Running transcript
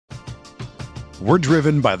We're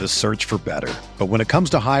driven by the search for better. But when it comes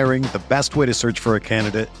to hiring, the best way to search for a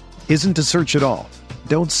candidate isn't to search at all.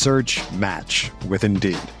 Don't search, match with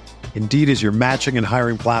Indeed. Indeed is your matching and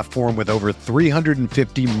hiring platform with over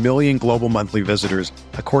 350 million global monthly visitors,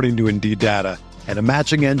 according to Indeed data, and a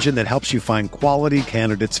matching engine that helps you find quality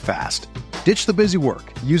candidates fast. Ditch the busy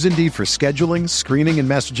work. Use Indeed for scheduling, screening, and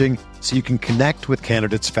messaging so you can connect with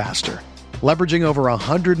candidates faster. Leveraging over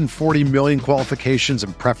 140 million qualifications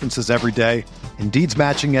and preferences every day, Indeed's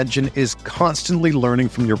matching engine is constantly learning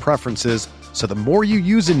from your preferences, so the more you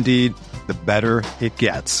use Indeed, the better it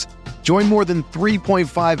gets. Join more than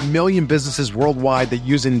 3.5 million businesses worldwide that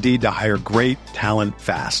use Indeed to hire great talent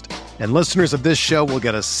fast. And listeners of this show will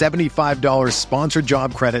get a $75 sponsored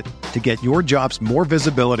job credit to get your jobs more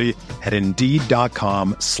visibility at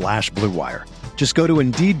Indeed.com/Blue Wire. Just go to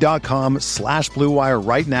Indeed.com/Blue Wire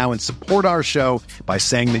right now and support our show by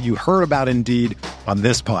saying that you heard about Indeed on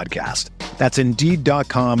this podcast. That's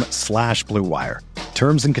Indeed.com/Blue Wire.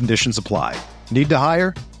 Terms and conditions apply. Need to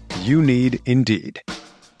hire? You need Indeed.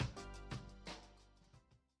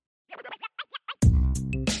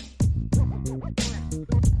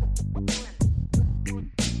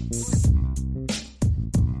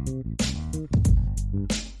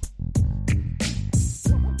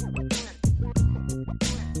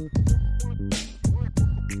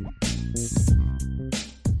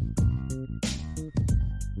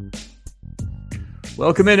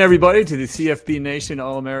 Welcome in, everybody, to the CFB Nation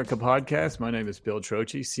All-America podcast. My name is Bill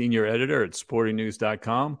Trocchi, senior editor at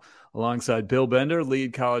sportingnews.com, alongside Bill Bender,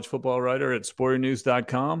 lead college football writer at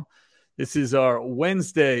sportingnews.com. This is our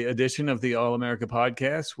Wednesday edition of the All-America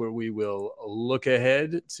podcast, where we will look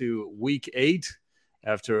ahead to Week 8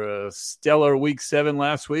 after a stellar Week 7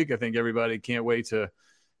 last week. I think everybody can't wait to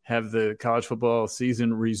have the college football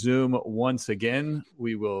season resume once again.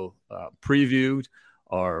 We will preview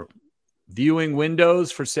our viewing windows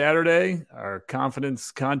for Saturday, our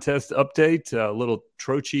confidence contest update, a little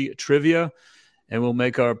Trocchi trivia, and we'll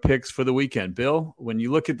make our picks for the weekend. Bill, when you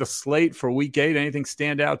look at the slate for Week 8, anything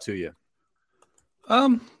stand out to you?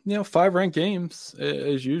 5 ranked games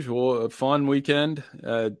as usual. A fun weekend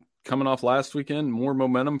coming off last weekend. More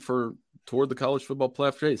momentum toward the college football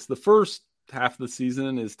playoff race. The first half of the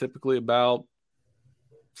season is typically about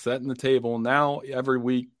setting the table. Now every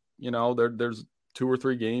week, there's 2 or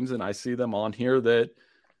 3 games, and I see them on here that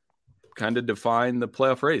kind of define the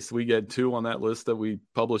playoff race. We get 2 on that list that we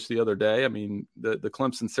published the other day. I mean, the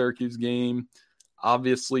Clemson-Syracuse game,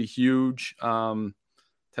 obviously huge.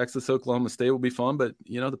 Texas-Oklahoma State will be fun, but,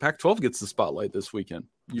 the Pac-12 gets the spotlight this weekend.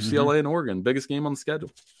 UCLA and Oregon, biggest game on the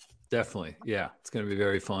schedule. Definitely, yeah. It's going to be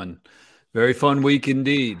very fun. Very fun week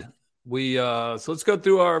indeed. So let's go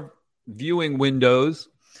through our viewing windows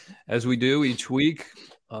as we do each week.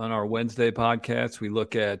 On our Wednesday podcast, we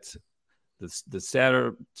look at the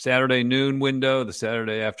Saturday noon window, the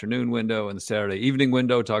Saturday afternoon window, and the Saturday evening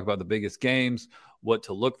window, talk about the biggest games, what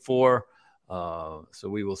to look for. So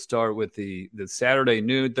we will start with the Saturday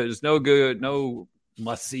noon. There's no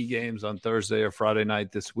must-see games on Thursday or Friday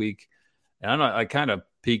night this week. And I kind of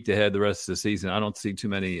peeked ahead the rest of the season. I don't see too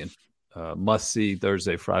many must-see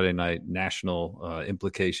Thursday, Friday night national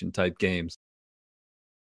implication type games.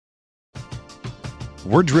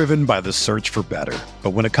 We're driven by the search for better. But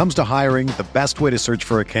when it comes to hiring, the best way to search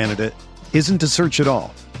for a candidate isn't to search at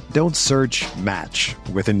all. Don't search, match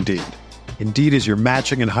with Indeed. Indeed is your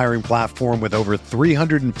matching and hiring platform with over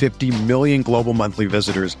 350 million global monthly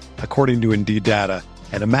visitors, according to Indeed data,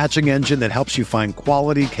 and a matching engine that helps you find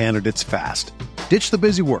quality candidates fast. Ditch the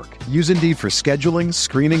busy work. Use Indeed for scheduling,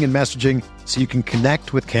 screening, and messaging so you can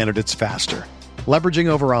connect with candidates faster. Leveraging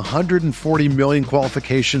over 140 million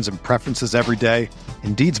qualifications and preferences every day,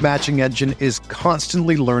 Indeed's matching engine is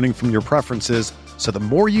constantly learning from your preferences, so the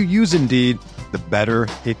more you use Indeed, the better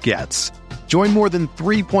it gets. Join more than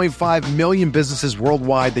 3.5 million businesses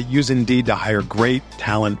worldwide that use Indeed to hire great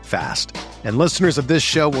talent fast. And listeners of this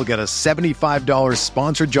show will get a $75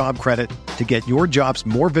 sponsored job credit to get your jobs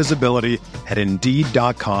more visibility at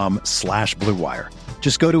Indeed.com/Blue Wire.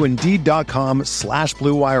 Just go to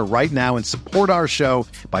Indeed.com/Blue Wire right now and support our show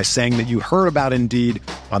by saying that you heard about Indeed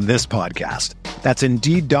on this podcast. That's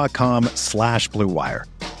Indeed.com/Blue Wire.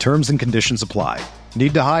 Terms and conditions apply.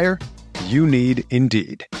 Need to hire? You need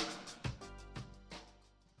Indeed.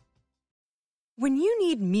 When you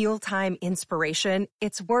need mealtime inspiration,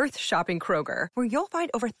 it's worth shopping Kroger, where you'll find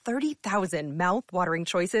over 30,000 mouth-watering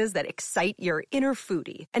choices that excite your inner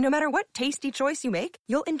foodie. And no matter what tasty choice you make,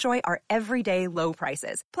 you'll enjoy our everyday low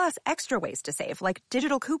prices, plus extra ways to save, like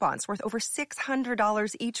digital coupons worth over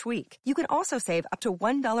 $600 each week. You can also save up to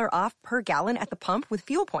 $1 off per gallon at the pump with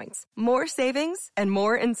fuel points. More savings and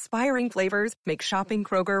more inspiring flavors make shopping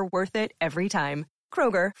Kroger worth it every time.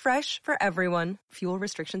 Kroger, fresh for everyone. Fuel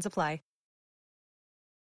restrictions apply.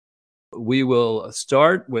 We will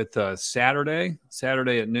start with Saturday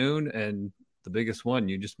at noon, and the biggest one,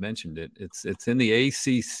 you just mentioned it. It's in the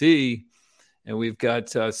ACC, and we've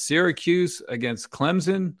got Syracuse against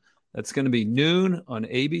Clemson. That's going to be noon on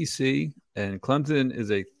ABC, and Clemson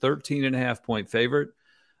is a 13.5-point favorite.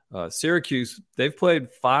 Syracuse, they've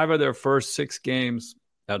played 5 of their first 6 games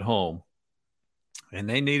at home, and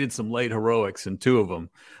they needed some late heroics in 2 of them.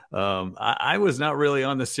 I was not really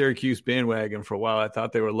on the Syracuse bandwagon for a while. I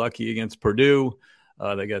thought they were lucky against Purdue.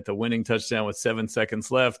 They got the winning touchdown with 7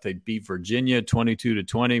 seconds left. They beat Virginia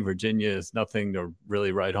 22-20. Virginia is nothing to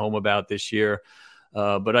really write home about this year.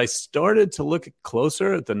 But I started to look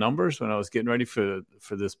closer at the numbers when I was getting ready for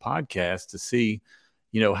this podcast to see,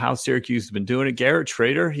 how Syracuse has been doing it. Garrett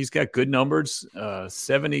Schrader, he's got good numbers,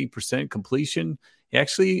 70% completion. He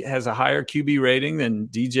actually has a higher QB rating than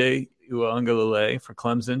DJ Uiagalelei for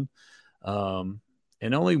Clemson.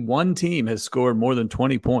 And only one team has scored more than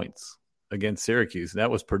 20 points against Syracuse.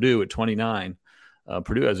 That was Purdue at 29.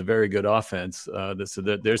 Purdue has a very good offense. So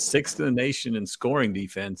they're 6th in the nation in scoring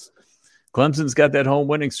defense. Clemson's got that home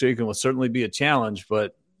winning streak and will certainly be a challenge,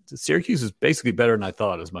 but Syracuse is basically better than I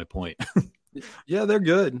thought, is my point. Yeah, they're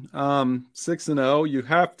good. 6-0. You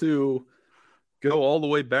have to go all the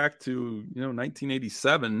way back to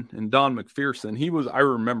 1987 and Don McPherson. I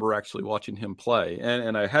remember actually watching him play,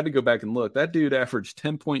 and I had to go back and look. That dude averaged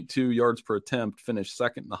 10.2 yards per attempt, finished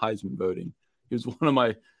second in the Heisman voting. He was one of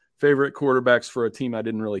my favorite quarterbacks for a team I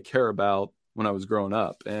didn't really care about when I was growing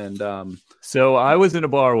up. And so I was in a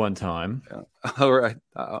bar one time. Yeah. All right,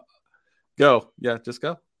 go. Yeah, just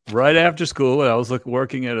go. Right after school, I was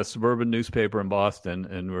working at a suburban newspaper in Boston,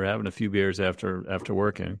 and we were having a few beers after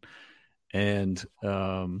working. And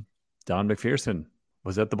Don McPherson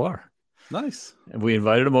was at the bar. Nice. And we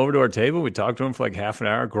invited him over to our table. We talked to him for like half an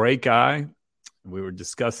hour. Great guy. I remember we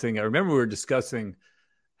were discussing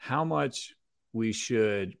how much we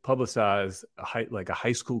should publicize a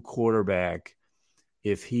high school quarterback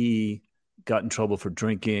if he got in trouble for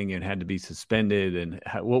drinking and had to be suspended, and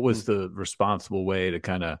what was the responsible way to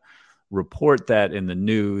kind of report that in the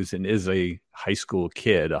news, and is a high school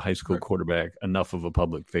quarterback enough of a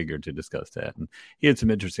public figure to discuss that? And he had some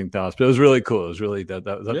interesting thoughts, but it was really cool. It was really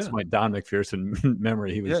that's my Don McPherson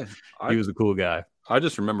memory. He was a cool guy. I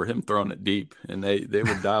just remember him throwing it deep, and they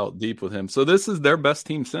would dial it deep with him. So this is their best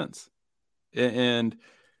team since, and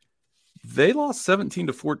they lost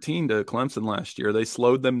 17-14 to Clemson last year. They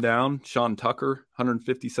slowed them down. Sean Tucker,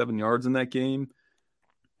 157 yards in that game.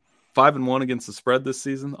 5-1 against the spread this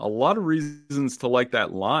season. A lot of reasons to like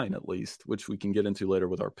that line, at least, which we can get into later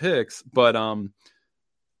with our picks. But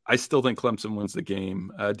I still think Clemson wins the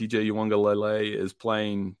game. DJ Uiagalelei is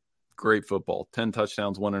playing great football. 10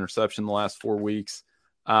 touchdowns, 1 interception the last 4 weeks.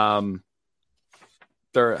 They're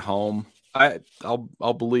at home.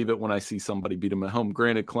 I'll believe it when I see somebody beat them at home.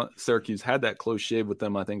 Granted, Syracuse had that close shave with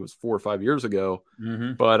them, I think it was 4 or 5 years ago.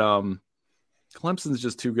 Mm-hmm. But Clemson's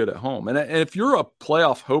just too good at home. And if you're a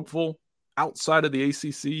playoff hopeful outside of the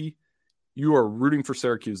ACC, you are rooting for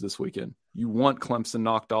Syracuse this weekend. You want Clemson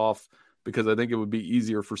knocked off, because I think it would be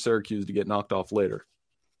easier for Syracuse to get knocked off later.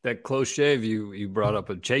 That close shave you brought up,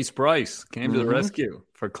 Chase Bryce came to the rescue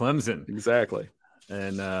for Clemson. Exactly.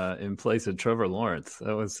 And in place of Trevor Lawrence.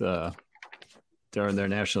 That was during their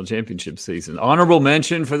national championship season. Honorable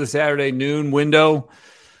mention for the Saturday noon window.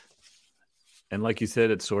 And like you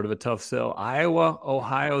said, it's sort of a tough sell. Iowa,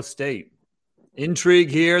 Ohio State. Intrigue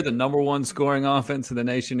here. The number 1 scoring offense in the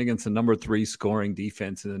nation against the number 3 scoring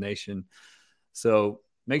defense in the nation. So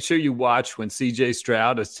make sure you watch when C.J.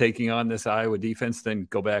 Stroud is taking on this Iowa defense. Then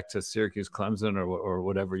go back to Syracuse, Clemson, or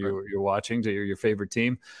whatever you're watching, to your favorite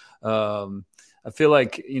team. I feel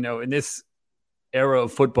like, in this era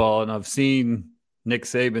of football, and I've seen Nick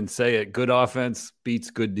Saban say it, good offense beats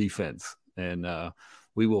good defense. And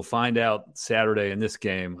we will find out Saturday in this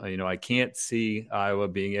game. I can't see Iowa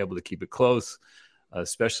being able to keep it close,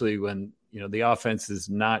 especially when, the offense is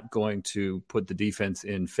not going to put the defense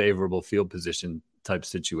in favorable field position type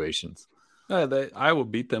situations. Iowa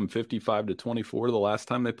beat them 55-24 the last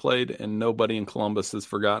time they played, and nobody in Columbus has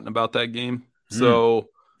forgotten about that game. So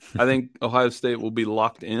I think Ohio State will be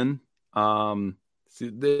locked in. See,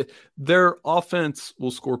 their offense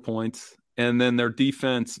will score points, and then their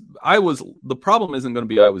defense. The problem isn't going to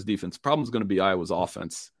be Iowa's defense. The problem is going to be Iowa's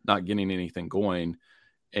offense not getting anything going,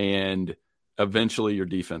 and eventually your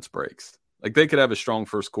defense breaks. Like they could have a strong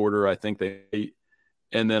first quarter, I think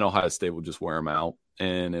and then Ohio State will just wear them out,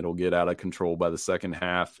 and it'll get out of control by the second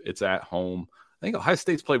half. It's at home. I think Ohio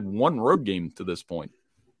State's played one road game to this point,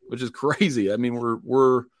 which is crazy. I mean,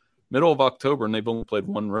 we're middle of October, and they've only played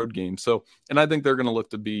one road game. So, and I think they're going to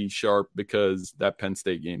look to be sharp because that Penn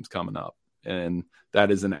State game's coming up, and that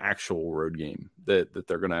is an actual road game that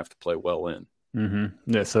they're going to have to play well in.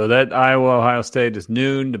 Mm-hmm. Yeah, so that Iowa-Ohio State is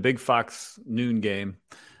noon, the Big Fox noon game,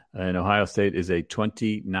 and Ohio State is a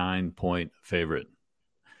 29-point favorite.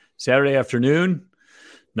 Saturday afternoon,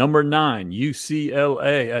 number 9,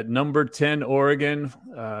 UCLA at number 10, Oregon.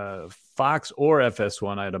 Fox or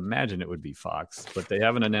FS1, I'd imagine it would be Fox, but they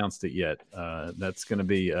haven't announced it yet. That's going to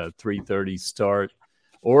be a 3:30 start.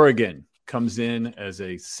 Oregon comes in as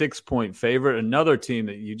a 6-point favorite. Another team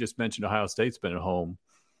that you just mentioned, Ohio State's been at home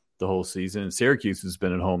the whole season, and Syracuse has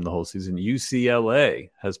been at home the whole season.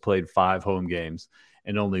 UCLA has played 5 home games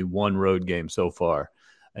and only 1 road game so far.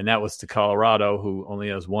 And that was to Colorado, who only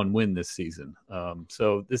has 1 win this season.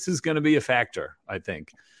 So this is going to be a factor, I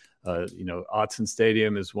think. Autzen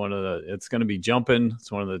Stadium is it's going to be jumping.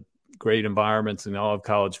 It's one of the great environments in all of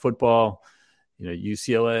college football.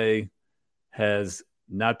 UCLA has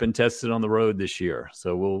not been tested on the road this year.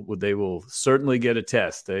 So they will certainly get a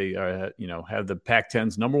test. They have the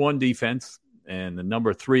Pac-10's number 1 defense and the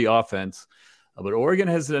number 3 offense. But Oregon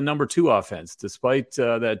has the number 2 offense, despite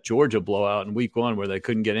that Georgia blowout in week 1 where they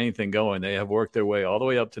couldn't get anything going. They have worked their way all the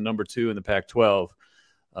way up to number 2 in the Pac-12.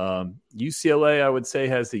 UCLA, I would say,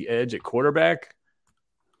 has the edge at quarterback,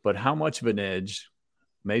 but how much of an edge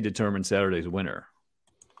may determine Saturday's winner.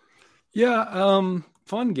 Yeah,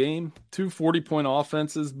 fun game. 2 40-point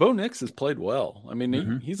offenses. Bo Nix has played well. I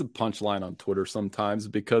mean, he's a punchline on Twitter sometimes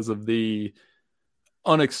because of the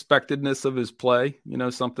unexpectedness of his play.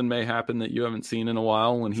 Something may happen that you haven't seen in a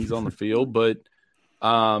while when he's on the field, but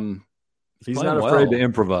he's not afraid to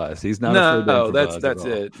improvise. He's not afraid to improvise. That's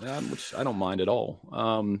it, which I don't mind at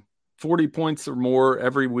all. 40 points or more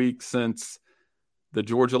every week since the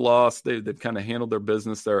Georgia loss. They've kind of handled their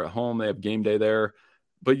business. They're at home. They have game day there.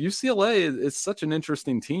 But UCLA is such an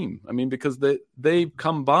interesting team. I mean, because they've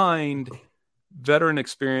combined veteran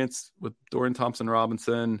experience with Dorian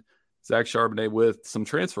Thompson-Robinson, Zach Charbonnet with some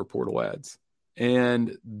transfer portal ads.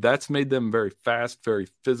 And that's made them very fast, very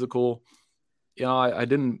physical. I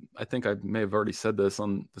think I may have already said this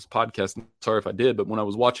on this podcast. Sorry if I did, but when I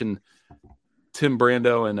was watching Tim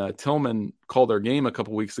Brando and Tillman call their game a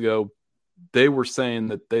couple weeks ago, they were saying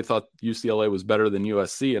that they thought UCLA was better than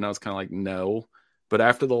USC. And I was kind of like, no. But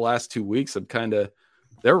after the last 2 weeks,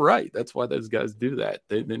 they're right. That's why those guys do that.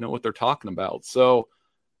 They know what they're talking about. So,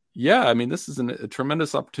 yeah, I mean, this is a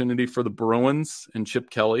tremendous opportunity for the Bruins and Chip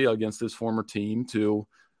Kelly against his former team to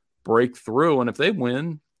break through. And if they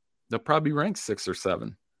win, they'll probably rank 6 or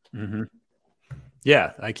 7. Mm-hmm.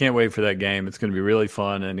 Yeah, I can't wait for that game. It's going to be really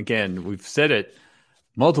fun. And again, we've said it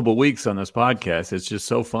multiple weeks on this podcast. It's just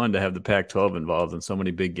so fun to have the Pac-12 involved in so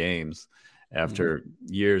many big games after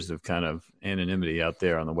years of kind of anonymity out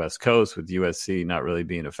there on the West Coast with USC not really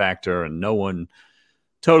being a factor and no one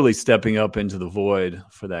totally stepping up into the void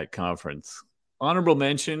for that conference. Honorable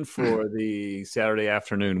mention for the Saturday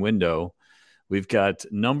afternoon window. We've got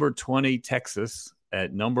number 20 Texas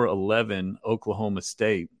at number 11 Oklahoma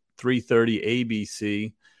State, 3:30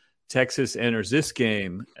 ABC. Texas enters this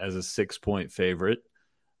game as a 6-point favorite.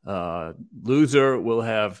 Loser will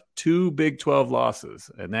have 2 Big 12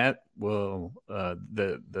 losses, and that will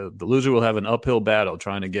the loser will have an uphill battle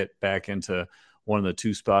trying to get back into one of the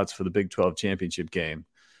 2 spots for the Big 12 championship game.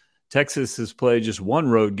 Texas has played just 1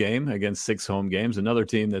 road game against 6 home games, another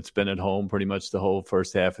team that's been at home pretty much the whole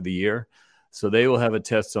first half of the year. So they will have a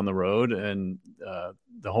test on the road, and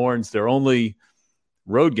the Horns, their only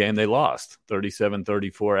road game, they lost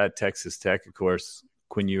 37-34 at Texas Tech. Of course,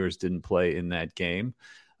 Quinn Ewers didn't play in that game.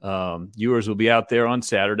 Ewers will be out there on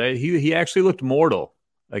Saturday. He actually looked mortal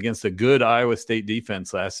against a good Iowa State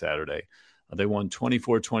defense last Saturday. They won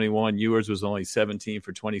 24-21. Ewers was only 17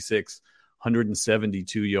 for 26,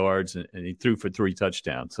 172 yards, and he threw for 3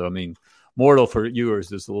 touchdowns. So, I mean, mortal for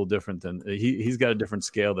Ewers is a little different than he's got a different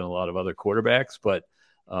scale than a lot of other quarterbacks. But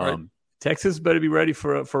right. Texas better be ready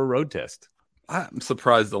for a road test. I'm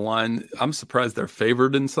surprised I'm surprised they're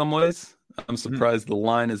favored in some ways. I'm surprised the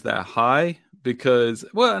line is that high because,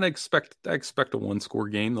 and I expect a 1-score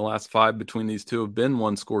game. The last 5 between these two have been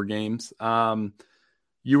 1-score games.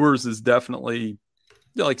 Ewers is definitely,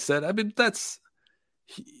 like I said, I mean,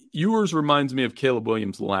 Ewers reminds me of Caleb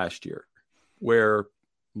Williams last year, where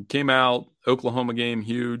he came out, Oklahoma game,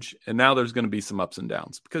 huge, and now there's going to be some ups and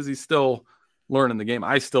downs because he's still learning the game.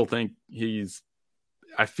 I still think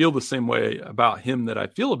I feel the same way about him that I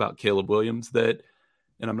feel about Caleb Williams, and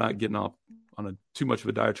I'm not getting off on too much of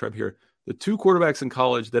a diatribe here. The two quarterbacks in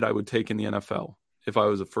college that I would take in the NFL if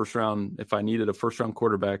I needed a first round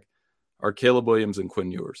quarterback are Caleb Williams and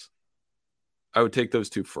Quinn Ewers. I would take those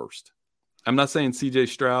two first. I'm not saying CJ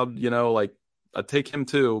Stroud, I'd take him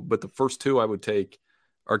too, but the first two I would take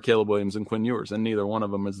are Caleb Williams and Quinn Ewers, and neither one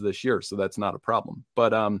of them is this year, so that's not a problem.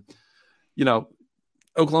 But,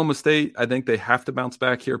 Oklahoma State, I think they have to bounce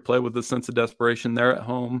back here, play with a sense of desperation. They're at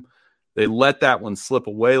home. They let that one slip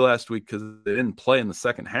away last week because they didn't play in the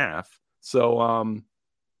second half. So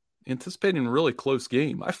anticipating a really close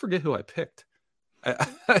game. I forget who I picked.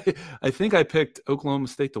 I think I picked Oklahoma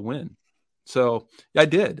State to win. So I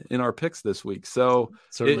did in our picks this week. So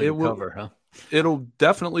it will cover, huh? It'll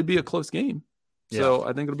definitely be a close game. So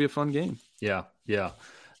I think it'll be a fun game. Yeah.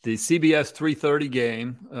 The CBS 3:30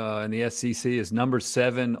 game in the SEC is number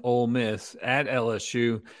 7 Ole Miss at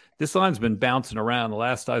LSU. This line's been bouncing around. The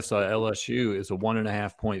last I saw, LSU is a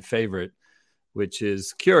 1.5 point favorite, which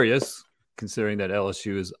is curious considering that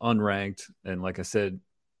LSU is unranked. And like I said,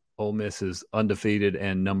 Ole Miss is undefeated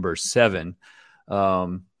and number 7. But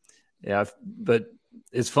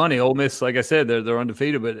it's funny. Ole Miss, like I said, they're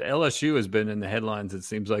undefeated, but LSU has been in the headlines, it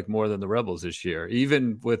seems like, more than the Rebels this year,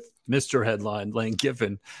 even with Mr. Headline, Lane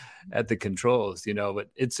Kiffin, at the controls, but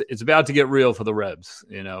it's about to get real for the Rebs.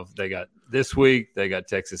 They got this week, they got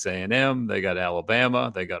Texas A&M, they got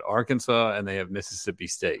Alabama, they got Arkansas, and they have Mississippi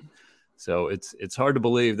State. So it's hard to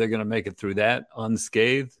believe they're going to make it through that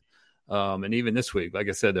unscathed. And even this week, like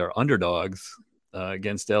I said, they're underdogs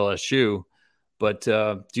against LSU. But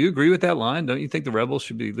do you agree with that line? Don't you think the Rebels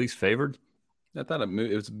should be at least favored? I thought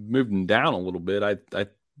it was moving down a little bit. I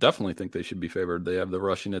definitely think they should be favored. They have the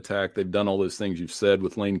rushing attack. They've done all those things you've said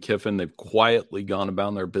with Lane Kiffin. They've quietly gone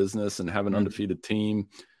about their business and have an undefeated team,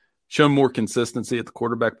 shown more consistency at the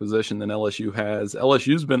quarterback position than LSU has.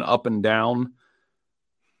 LSU's been up and down,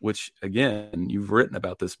 which, again, you've written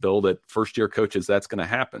about this, Bill, that first-year coaches, that's going to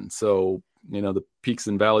happen. So, the peaks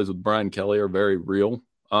and valleys with Brian Kelly are very real.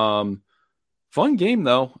 Fun game,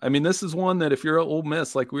 though. I mean, this is one that if you're at Ole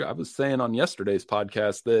Miss, like I was saying on yesterday's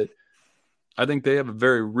podcast, that I think they have a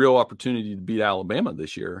very real opportunity to beat Alabama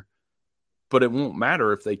this year. But it won't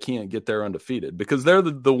matter if they can't get there undefeated because they're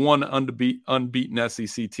the one unbeaten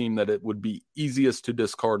SEC team that it would be easiest to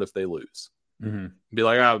discard if they lose. Mm-hmm. Be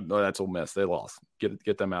like, oh, that's Ole Miss. They lost.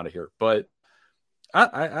 Get them out of here. But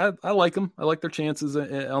I like them. I like their chances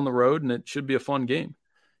on the road, and it should be a fun game.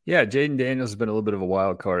 Yeah, Jaden Daniels has been a little bit of a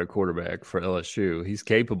wild card at quarterback for LSU. He's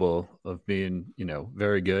capable of being,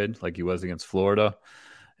 very good like he was against Florida.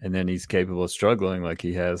 And then he's capable of struggling like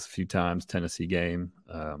he has a few times, Tennessee game.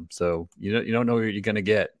 So you don't know what you're going to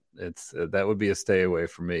get. That would be a stay away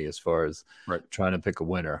for me as far as trying to pick a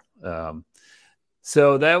winner.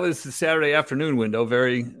 So that was the Saturday afternoon window.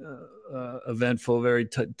 Very eventful, very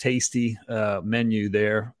tasty menu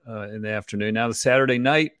there in the afternoon. Now the Saturday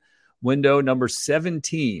night window, number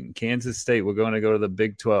 17, Kansas State. We're going to go to the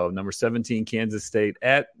Big 12. Number 17, Kansas State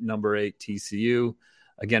at number 8, TCU.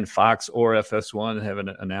 Again, Fox or FS1. Haven't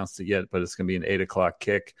announced it yet, but it's going to be an 8 o'clock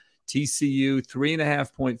kick. TCU,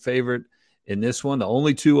 3.5 point favorite in this one. The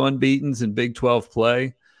only 2 unbeatens in Big 12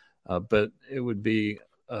 play. But it would be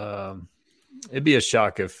it'd be a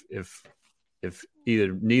shock if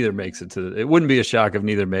neither makes it to it wouldn't be a shock if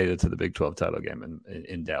neither made it to the Big 12 title game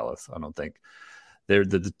in Dallas. I don't think. They're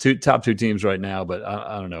the top 2 teams right now, but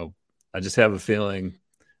I don't know. I just have a feeling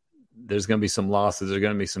there's going to be some losses. There's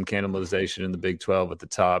going to be some cannibalization in the Big 12 at the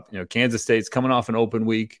top. Kansas State's coming off an open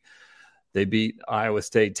week. They beat Iowa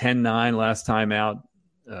State 10-9 last time out.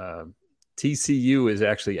 TCU is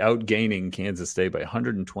actually outgaining Kansas State by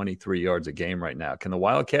 123 yards a game right now. Can the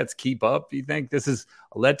Wildcats keep up, do you think? This is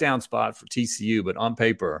a letdown spot for TCU, but on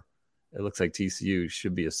paper, it looks like TCU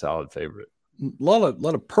should be a solid favorite. A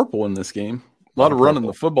lot of purple in this game. A lot of running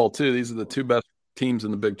the football, too. These are the 2 best teams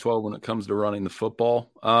in the Big 12 when it comes to running the football.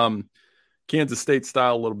 Kansas State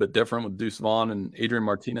style a little bit different with Deuce Vaughn and Adrian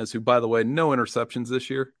Martinez, who, by the way, no interceptions this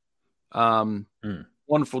year.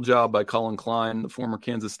 Wonderful job by Colin Klein, the former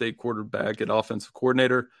Kansas State quarterback and offensive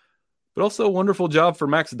coordinator, but also a wonderful job for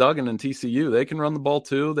Max Duggan and TCU. They can run the ball,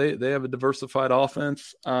 too. They have a diversified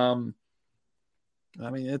offense.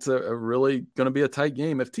 It's a really going to be a tight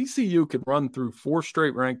game. If TCU could run through 4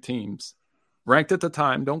 straight ranked teams, ranked at the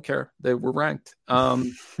time, don't care. They were ranked.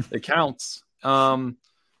 It counts.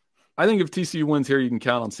 I think if TCU wins here, you can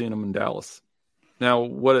count on seeing them in Dallas. Now,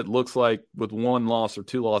 what it looks like with one loss or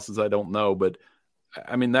two losses, I don't know. But,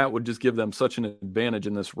 I mean, that would just give them such an advantage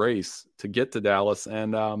in this race to get to Dallas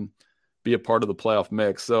and be a part of the playoff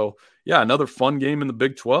mix. So, yeah, another fun game in the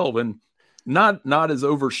Big 12, and not as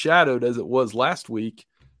overshadowed as it was last week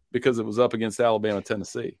because it was up against Alabama,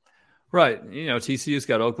 Tennessee. Right. TCU's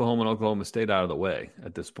got Oklahoma and Oklahoma State out of the way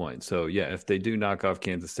at this point. So, yeah, if they do knock off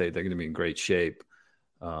Kansas State, they're going to be in great shape.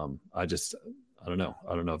 I don't know.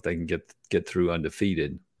 I don't know if they can get through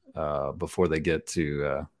undefeated before they get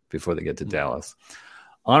to Dallas.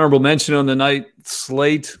 Honorable mention on the night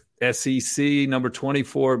slate: SEC number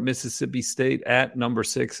 24 Mississippi State at number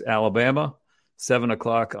 6 Alabama,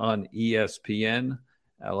 7:00 on ESPN.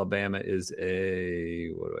 Alabama is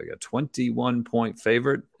a 21-point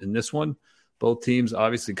favorite in this one. Both teams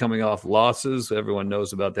obviously coming off losses. Everyone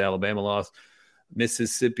knows about the Alabama loss.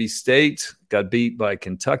 Mississippi State got beat by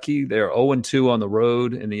Kentucky. They're 0-2 on the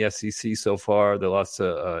road in the SEC so far. They lost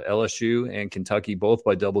to LSU and Kentucky, both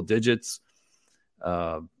by double digits.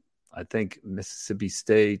 I think Mississippi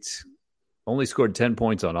State only scored 10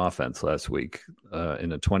 points on offense last week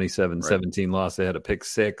in a 27-17 loss. They had a pick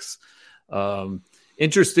six.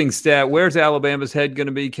 Interesting stat. Where's Alabama's head going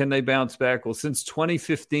to be? Can they bounce back? Well, since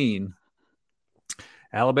 2015,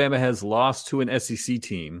 Alabama has lost to an SEC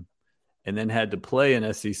team and then had to play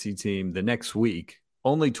an SEC team the next week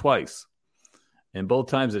only twice. And both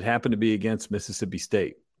times it happened to be against Mississippi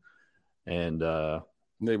State. And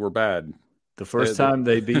they were bad. The first time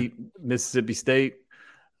they beat Mississippi State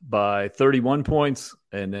by 31 points.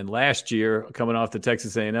 And then last year, coming off the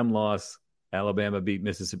Texas A&M loss, Alabama beat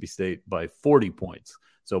Mississippi State by 40 points.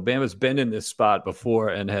 So Bama's been in this spot before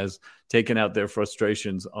and has taken out their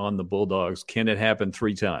frustrations on the Bulldogs. Can it happen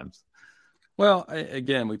 3 times? Well,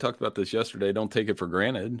 again, we talked about this yesterday. Don't take it for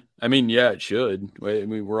granted. I mean, yeah, it should. I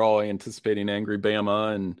mean, we're all anticipating angry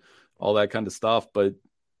Bama and all that kind of stuff, but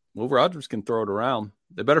Will Rogers can throw it around.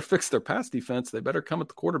 They better fix their pass defense. They better come at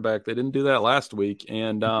the quarterback. They didn't do that last week.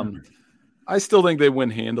 And I still think they win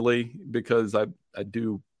handily because I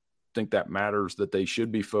do think that matters, that they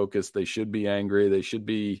should be focused. They should be angry. They should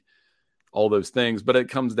be all those things. But it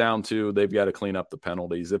comes down to they've got to clean up the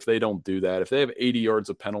penalties. If they don't do that, if they have 80 yards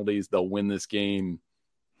of penalties, they'll win this game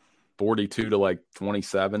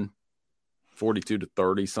 42-27,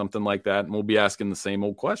 42-30, something like that. And we'll be asking the same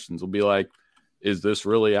old questions. We'll be like, is this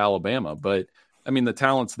really Alabama? But, I mean, the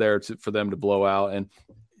talent's there for them to blow out. And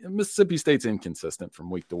Mississippi State's inconsistent from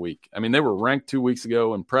week to week. I mean, they were ranked 2 weeks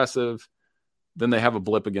ago, impressive. Then they have a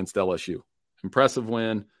blip against LSU. Impressive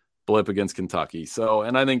win, blip against Kentucky. So,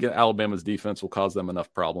 and I think Alabama's defense will cause them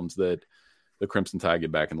enough problems that the Crimson Tide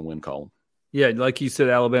get back in the win column. Yeah, like you said,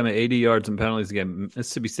 Alabama 80 yards and penalties a game.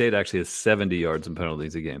 Mississippi State actually has 70 yards and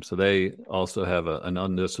penalties a game. So they also have an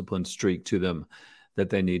undisciplined streak to them that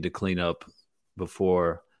they need to clean up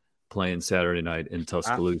before playing Saturday night in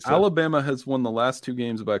Tuscaloosa. Alabama has won the last 2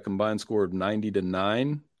 games by a combined score of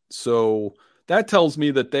 90-9. So that tells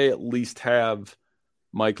me that they at least have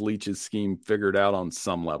Mike Leach's scheme figured out on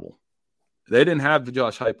some level. They didn't have the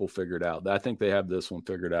Josh Heupel figured out. I think they have this one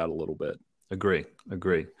figured out a little bit. Agree.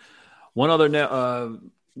 One other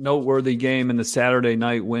noteworthy game in the Saturday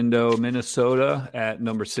night window, Minnesota at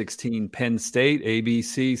number 16, Penn State,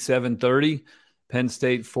 ABC 7:30. Penn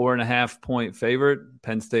State 4.5-point favorite.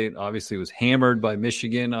 Penn State obviously was hammered by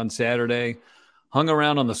Michigan on Saturday, hung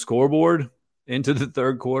around on the scoreboard into the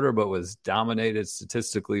third quarter, but was dominated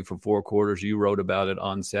statistically for 4 quarters. You wrote about it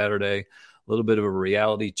on Saturday. A little bit of a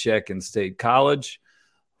reality check in State College.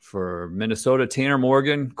 For Minnesota, Tanner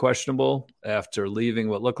Morgan, questionable after leaving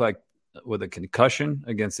what looked like with a concussion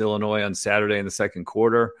against Illinois on Saturday in the second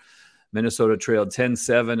quarter. Minnesota trailed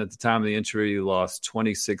 10-7 at the time of the injury, lost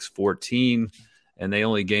 26-14, and they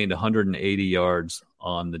only gained 180 yards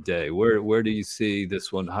on the day. Where do you see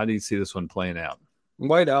this one? How do you see this one playing out?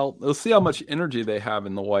 Whiteout. Let's see how much energy they have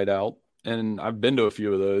in the whiteout. And I've been to a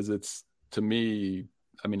few of those. It's, to me,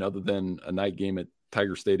 I mean, other than a night game at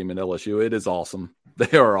Tiger Stadium in LSU, it is awesome.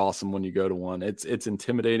 They are awesome when you go to one. It's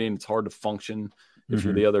intimidating. It's hard to function if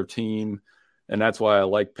you're the other team. And that's why I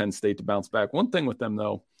like Penn State to bounce back. One thing with them,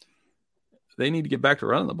 though, they need to get back to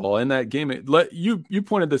running the ball. In that game, you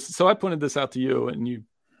pointed this. So I pointed this out to you, and you,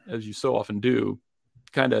 as you so often do,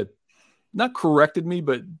 kind of not corrected me,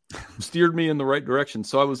 but steered me in the right direction.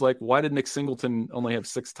 So I was like, why did Nick Singleton only have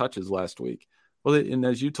 6 touches last week? Well, and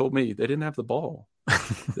as you told me, they didn't have the ball.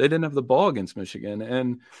 They didn't have the ball against Michigan.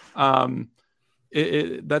 And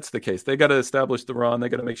that's the case. They got to establish the run. They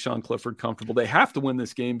got to make Sean Clifford comfortable. They have to win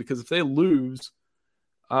this game because if they lose,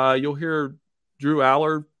 you'll hear Drew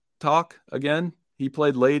Aller talk again. He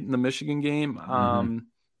played late in the Michigan game.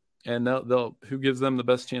 and they'll who gives them the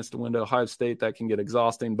best chance to win to Ohio State. That can get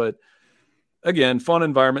exhausting, but again, fun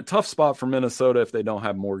environment. Tough spot for Minnesota if they don't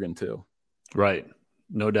have Morgan too. Right,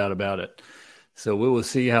 no doubt about it. So we will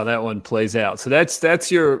see how that one plays out. So that's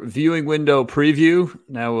your viewing window preview.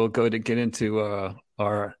 Now we'll go to get into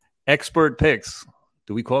our expert picks.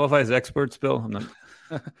 Do we qualify as experts, Bill? I'm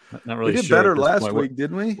not really sure. We did better last week,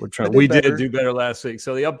 didn't we? We did do better last week.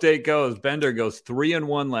 So the update goes, Bender goes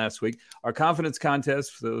 3-1 last week. Our confidence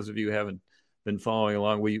contest, for those of you who haven't been following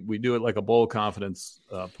along, we do it like a bowl confidence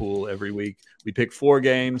pool every week. We pick 4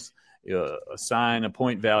 games. Assign a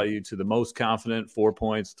point value to the most confident, 4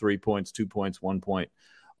 points, 3 points, 2 points, 1 point,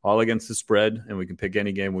 all against the spread, and we can pick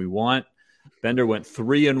any game we want. Bender went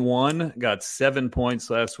 3-1, got 7 points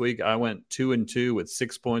last week. I went 2-2 with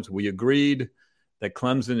 6 points. We agreed that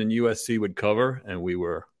Clemson and USC would cover, and we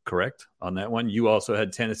were correct on that one. You also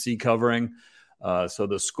had Tennessee covering. So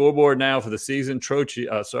the scoreboard now for the season,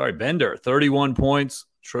 Bender, 31 points,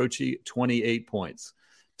 Trocchi, 28 points.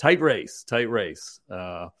 Tight race.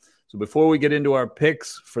 So before we get into our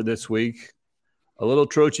picks for this week, a little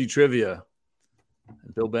Trocchi trivia.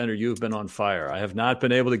 Bill Bender, you've been on fire. I have not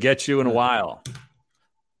been able to get you in a while.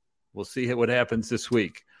 We'll see what happens this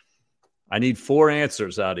week. I need 4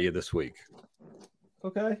 answers out of you this week.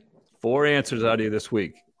 Okay. 4 answers out of you this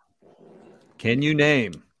week. Can you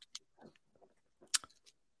name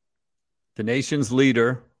the nation's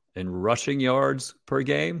leader in rushing yards per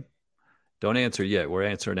game? Don't answer yet. We're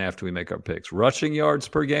answering after we make our picks. Rushing yards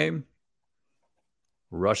per game,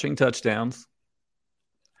 rushing touchdowns,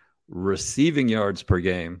 receiving yards per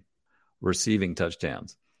game, receiving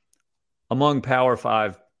touchdowns. Among Power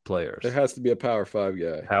 5 players. There has to be a Power 5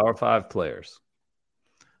 guy. Power 5 players.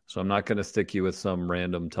 So I'm not going to stick you with some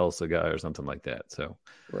random Tulsa guy or something like that. So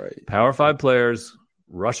right. Power 5 players,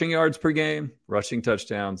 rushing yards per game, rushing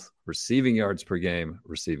touchdowns, receiving yards per game,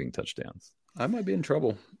 receiving touchdowns. I might be in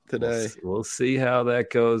trouble today. We'll see how that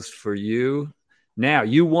goes for you. Now,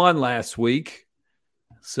 you won last week,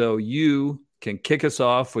 so you can kick us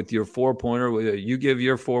off with your 4-pointer. You give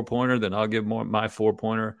your 4-pointer, then I'll give my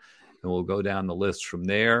 4-pointer, and we'll go down the list from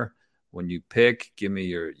there. When you pick, give me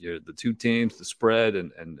your the 2 teams, the spread,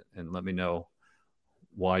 and let me know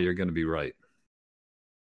why you're going to be right.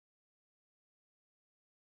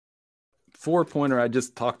 4-pointer, I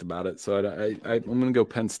just talked about it, so I'm going to go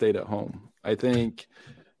Penn State at home. I think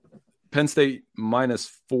Penn State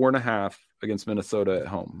minus 4.5 against Minnesota at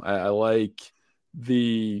home. I like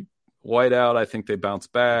the whiteout. I think they bounce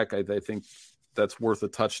back. I think that's worth a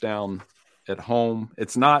touchdown at home.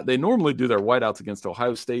 It's not. They normally do their whiteouts against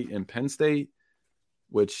Ohio State and Penn State,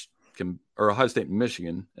 or Ohio State and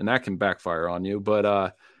Michigan, and that can backfire on you. But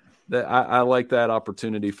I like that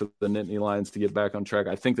opportunity for the Nittany Lions to get back on track.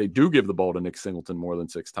 I think they do give the ball to Nick Singleton more than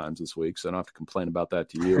 6 times this week, so I don't have to complain about that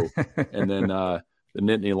to you. And then the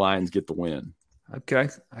Nittany Lions get the win. Okay,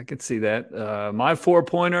 I could see that. My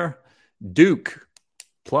 4-pointer, Duke,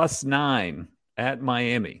 +9 at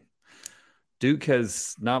Miami. Duke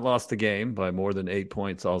has not lost a game by more than 8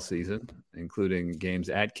 points all season, including games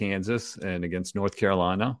at Kansas and against North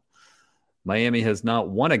Carolina. Miami has not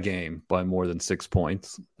won a game by more than 6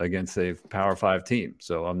 points against a Power 5 team.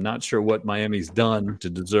 So I'm not sure what Miami's done to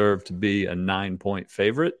deserve to be a 9-point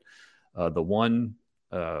favorite. The one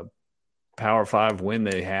Power 5 win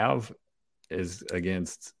they have is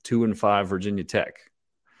against 2-5 Virginia Tech.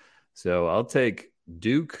 So I'll take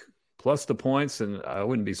Duke plus the points, and I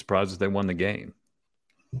wouldn't be surprised if they won the game.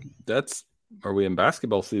 Are we in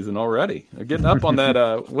basketball season already? Getting up on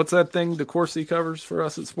that. What's that thing DeCourcy covers for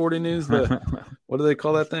us at Sporting News? What do they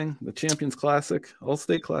call that thing? The Champions Classic?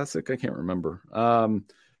 All-State Classic? I can't remember.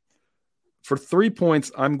 For 3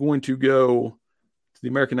 points, I'm going to go to the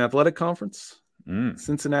American Athletic Conference.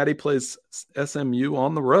 Cincinnati plays SMU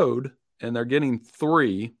on the road, and they're getting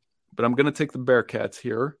 3, but I'm going to take the Bearcats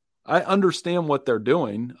here. I understand what they're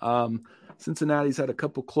doing. Cincinnati's had a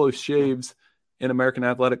couple close shaves in American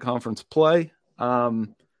Athletic Conference play.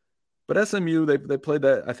 But SMU, they played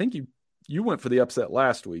that. I think you went for the upset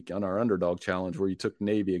last week on our underdog challenge where you took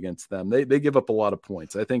Navy against them. They give up a lot of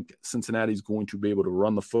points. I think Cincinnati's going to be able to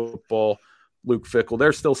run the football. Luke Fickell,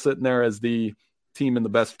 they're still sitting there as the team in the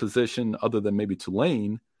best position other than maybe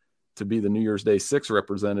Tulane to be the New Year's Day 6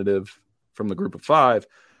 representative from the group of 5.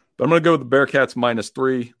 But I'm going to go with the Bearcats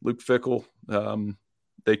 -3. Luke Fickell,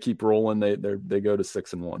 they keep rolling. They go to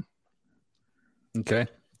 6-1. Okay.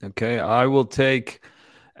 I will take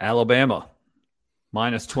Alabama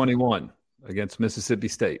 -21 against Mississippi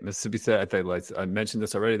State. Mississippi State, I mentioned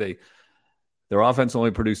this already. Their offense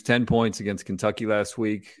only produced 10 points against Kentucky last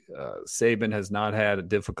week. Saban has not had a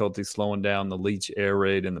difficulty slowing down the Leach air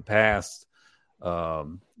raid in the past.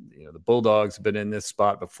 The Bulldogs have been in this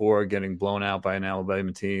spot before, getting blown out by an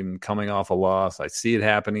Alabama team, coming off a loss. I see it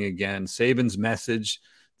happening again. Saban's message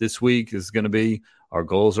this week is going to be, our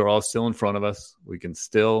goals are all still in front of us. We can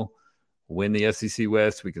still win the SEC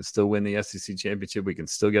West. We can still win the SEC championship. We can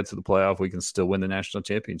still get to the playoff. We can still win the national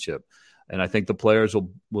championship. And I think the players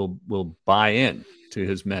will buy in to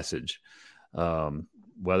his message.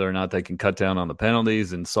 Whether or not they can cut down on the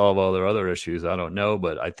penalties and solve all their other issues, I don't know.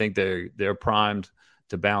 But I think they're primed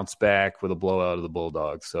to bounce back with a blowout of the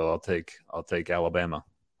Bulldogs. So I'll take Alabama.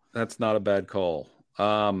 That's not a bad call.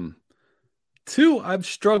 2, I've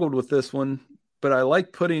struggled with this one, but I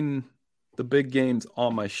like putting the big games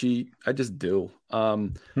on my sheet. I just do.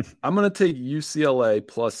 I'm going to take UCLA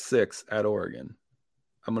 +6 at Oregon.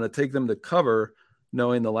 I'm going to take them to cover,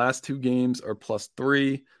 knowing the last 2 games are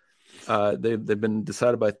 +3. They've been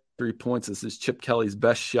decided by 3 points. This is Chip Kelly's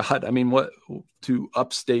best shot. I mean, what to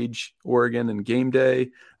upstage Oregon and game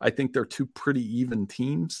day? I think they're 2 pretty even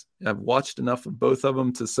teams. I've watched enough of both of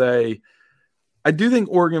them to say I do think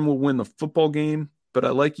Oregon will win the football game, but I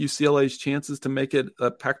like UCLA's chances to make it a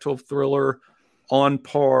Pac-12 thriller on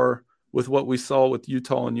par with what we saw with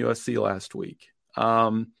Utah and USC last week. So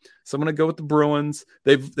I'm going to go with the Bruins.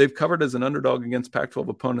 They've covered as an underdog against Pac-12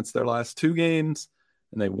 opponents their last 2 games,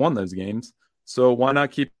 and they won those games. So why not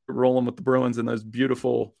keep rolling with the Bruins in those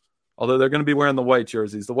beautiful, although they're going to be wearing the white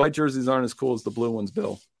jerseys. The white jerseys aren't as cool as the blue ones,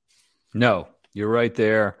 Bill. No, you're right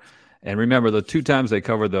there. And remember, the 2 times they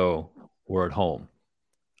covered, though, were at home.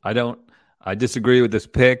 I disagree with this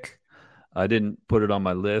pick. I didn't put it on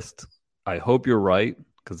my list. I hope you're right,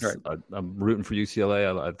 because I'm rooting for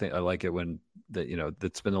UCLA. I think I like it when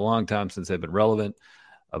it's been a long time since they've been relevant.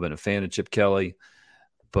 I've been a fan of Chip Kelly,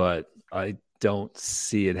 but I don't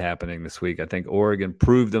see it happening this week. I think Oregon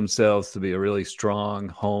proved themselves to be a really strong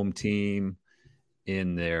home team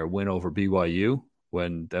in their win over BYU,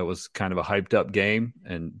 when that was kind of a hyped up game,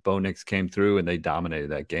 and Bo Nix came through and they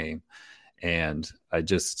dominated that game. And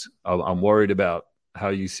I'm worried about how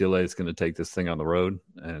UCLA is going to take this thing on the road.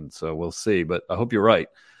 And so we'll see, but I hope you're right.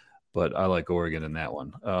 But I like Oregon in that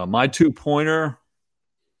one. My 2-pointer,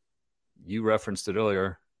 you referenced it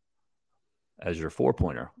earlier as your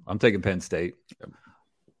 4-pointer. I'm taking Penn State.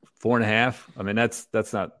 4.5. I mean,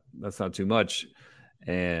 that's not too much.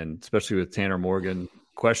 And especially with Tanner Morgan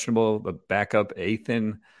questionable, the backup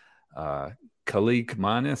Athan Khalik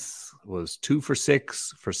Manis was 2 for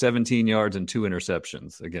 6 for 17 yards and 2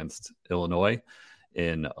 interceptions against Illinois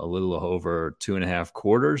in a little over 2.5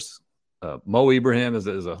 quarters. Mo Ibrahim is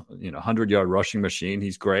a 100-yard rushing machine.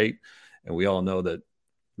 He's great, and we all know that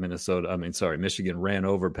Michigan ran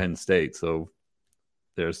over Penn State. So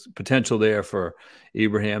there's potential there for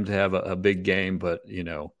Ibrahim to have a big game. But,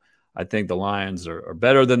 I think the Lions are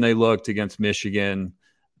better than they looked against Michigan.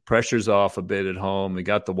 Pressure's off a bit at home. We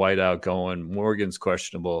got the whiteout going. Morgan's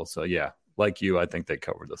questionable. So, yeah, like you, I think they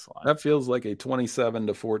covered this line. That feels like a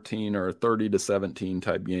 27-14 or a 30-17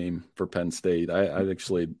 type game for Penn State. I'm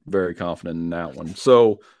actually very confident in that one.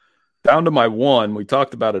 So down to my 1, we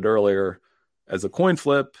talked about it earlier. As a coin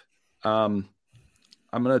flip, I'm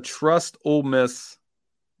going to trust Ole Miss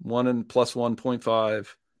 +1.5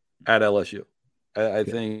 at LSU. I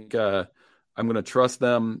think I'm going to trust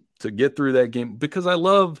them to get through that game, because I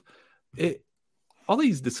love it. All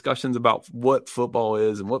these discussions about what football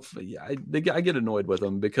is and I get annoyed with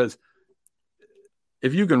them, because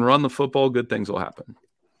if you can run the football, good things will happen.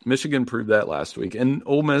 Michigan proved that last week, and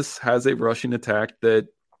Ole Miss has a rushing attack that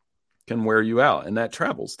can wear you out, and that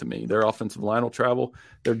travels to me. Their offensive line will travel.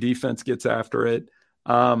 Their defense gets after it.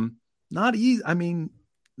 Not easy. I mean,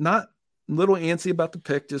 not a little antsy about the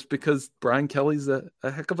pick, just because Brian Kelly's a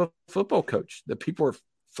heck of a football coach, that people are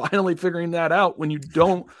finally figuring that out when you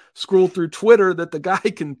don't scroll through Twitter, that the guy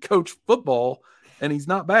can coach football and he's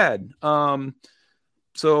not bad.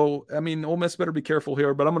 So, I mean, Ole Miss better be careful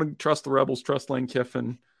here, but I'm going to trust the Rebels, trust Lane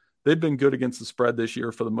Kiffin. They've been good against the spread this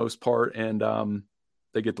year for the most part, and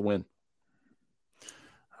they get the win.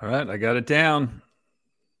 All right, I got it down.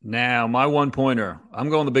 Now, my 1-pointer, I'm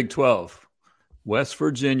going the Big 12. West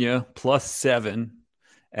Virginia +7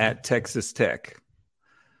 at Texas Tech.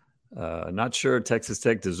 Not sure Texas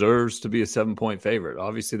Tech deserves to be a 7-point favorite.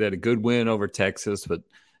 Obviously, they had a good win over Texas, but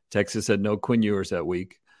Texas had no Quinn Ewers that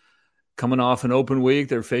week. Coming off an open week,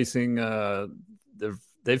 they're facing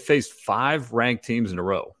they've faced 5 ranked teams in a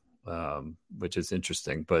row, which is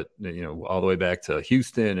interesting. But all the way back to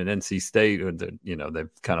Houston and NC State, they've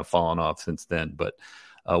kind of fallen off since then. But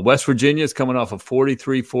West Virginia is coming off a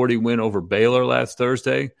 43-40 win over Baylor last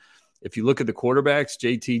Thursday. If you look at the quarterbacks,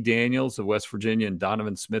 JT Daniels of West Virginia and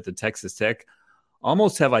Donovan Smith of Texas Tech,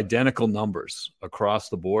 almost have identical numbers across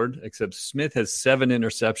the board, except Smith has 7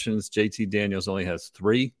 interceptions. JT Daniels only has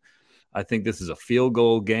 3. I think this is a field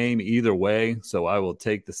goal game either way, so I will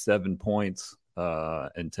take the 7 points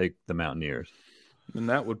and take the Mountaineers. And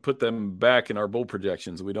that would put them back in our bowl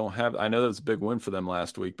projections. We don't have – I know that was a big win for them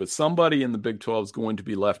last week, but somebody in the Big 12 is going to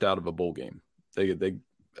be left out of a bowl game.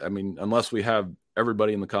 Unless we have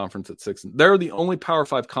everybody in the conference at 6. They're the only Power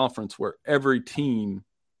 5 conference where every team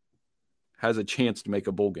has a chance to make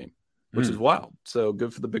a bowl game, which is wild. So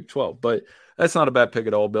good for the Big 12. But that's not a bad pick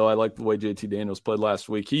at all, Bill. I like the way JT Daniels played last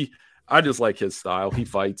week. I just like his style. He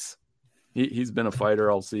fights. He's been a fighter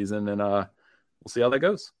all season, and we'll see how that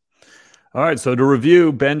goes. All right, so to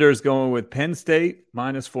review, Bender's going with Penn State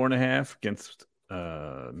minus 4.5 against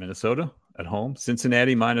Minnesota at home.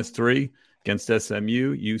 Cincinnati minus 3 against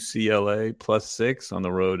SMU. UCLA plus 6 on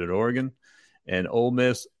the road at Oregon. And Ole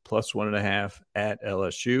Miss plus 1.5 at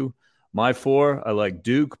LSU. My 4, I like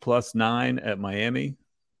Duke plus 9 at Miami.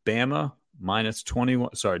 Bama minus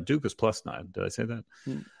 21. Sorry, Duke is plus 9. Did I say that?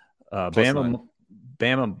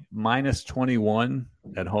 Bama minus 21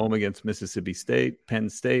 at home against Mississippi State. Penn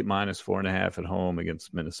State minus 4.5 at home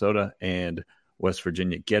against Minnesota. And West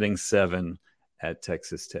Virginia getting 7 at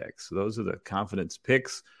Texas Tech. So those are the confidence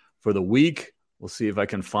picks for the week. We'll see if I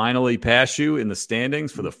can finally pass you in the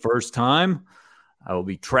standings for the first time. I will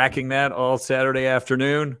be tracking that all Saturday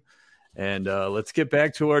afternoon. And let's get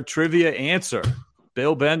back to our trivia answer.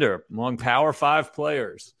 Bill Bender, among Power 5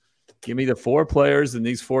 players, give me the 4 players in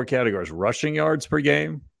these 4 categories: rushing yards per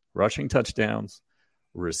game, rushing touchdowns,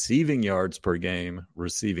 receiving yards per game,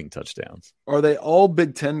 receiving touchdowns. Are they all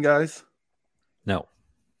Big Ten guys? No.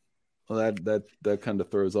 Well, that kind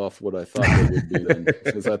of throws off what I thought they would be then,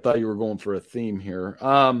 because I thought you were going for a theme here.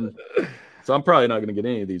 So I'm probably not going to get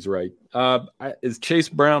any of these right. Is Chase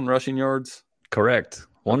Brown rushing yards? Correct.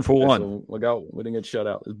 1 for 1. So look out. We didn't get shut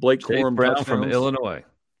out. Is Blake Corum Brown touchdowns? from Illinois.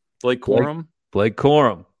 Blake Corum? Blake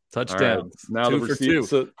Corum. Touchdowns. Right. Now 2 the for receipt, 2.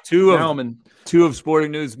 so 2 of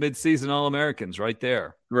Sporting News midseason All-Americans right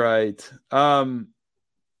there. Right.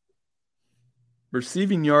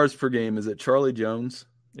 Receiving yards per game, is it Charlie Jones?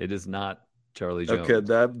 It is not Charlie Jones.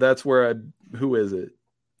 Okay, that's where who is it?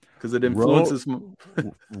 Because it influences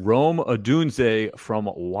Rome Odunze from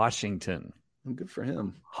Washington. Good for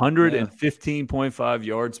him. 115.5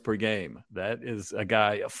 yards per game. That is a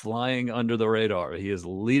guy flying under the radar. He is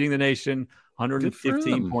leading the nation.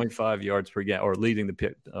 115.5 yards per game, or leading the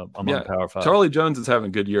pit among Power 5. Charlie Jones is having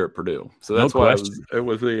a good year at Purdue, so that's why it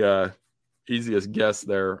was the easiest guess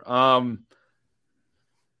there.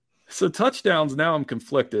 So touchdowns. Now I'm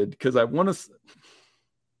conflicted because I want to.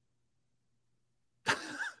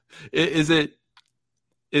 Is it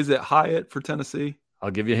Hyatt for Tennessee?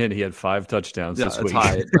 I'll give you a hint. He had 5 touchdowns this week.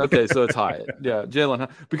 Hyatt. Okay, so it's Hyatt. Yeah, Jalen.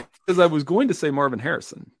 Because I was going to say Marvin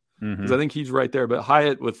Harrison. Because I think he's right there. But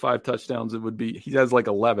Hyatt with 5 touchdowns, it would be – he has like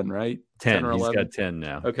 11, right? 10 or 11. He's got 10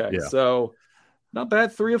 now. Okay, so not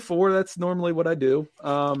bad. 3 of 4. That's normally what I do.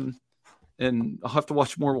 And I'll have to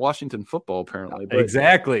watch more Washington football apparently. But,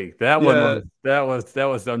 exactly. That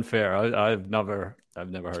was unfair. I've never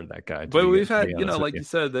heard that guy. But we've had, like you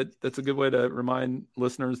said, that's a good way to remind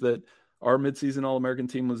listeners that our midseason All-American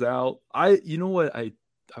team was out. I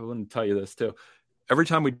want to tell you this too. Every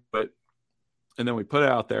time we do it, and then we put it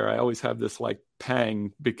out there, I always have this like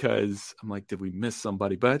pang because I'm like, did we miss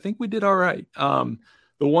somebody? But I think we did all right. The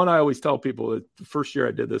one I always tell people that the first year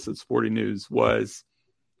I did this at Sporting News was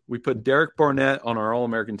we put Derek Barnett on our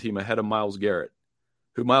All-American team ahead of Myles Garrett,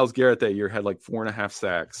 who Myles Garrett that year had like 4.5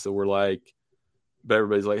 sacks. So we're like, but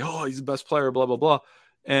everybody's like, oh, he's the best player, blah, blah, blah.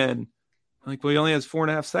 And I'm like, well, he only has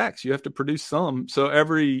 4.5 sacks. You have to produce some. So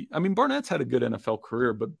Barnett's had a good NFL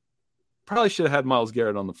career, but probably should have had Myles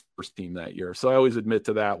Garrett on the first team that year. So I always admit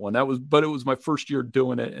to that one. But it was my first year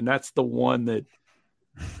doing it. And that's the one that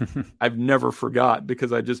I've never forgot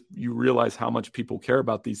because you realize how much people care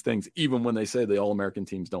about these things, even when they say the All-American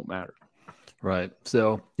teams don't matter. Right.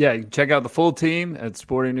 So, yeah, you can check out the full team at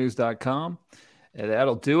sportingnews.com. And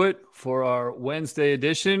that'll do it for our Wednesday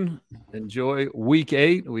edition. Enjoy week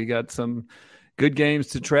 8. We got some good games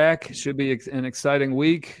to track. Should be an exciting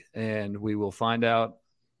week. And we will find out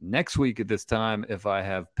next week at this time if I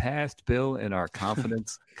have passed Bill in our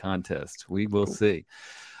confidence contest. We will see.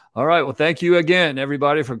 All right. Well, thank you again,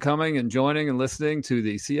 everybody, for coming and joining and listening to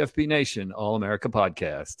the CFB Nation All-America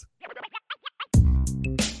Podcast.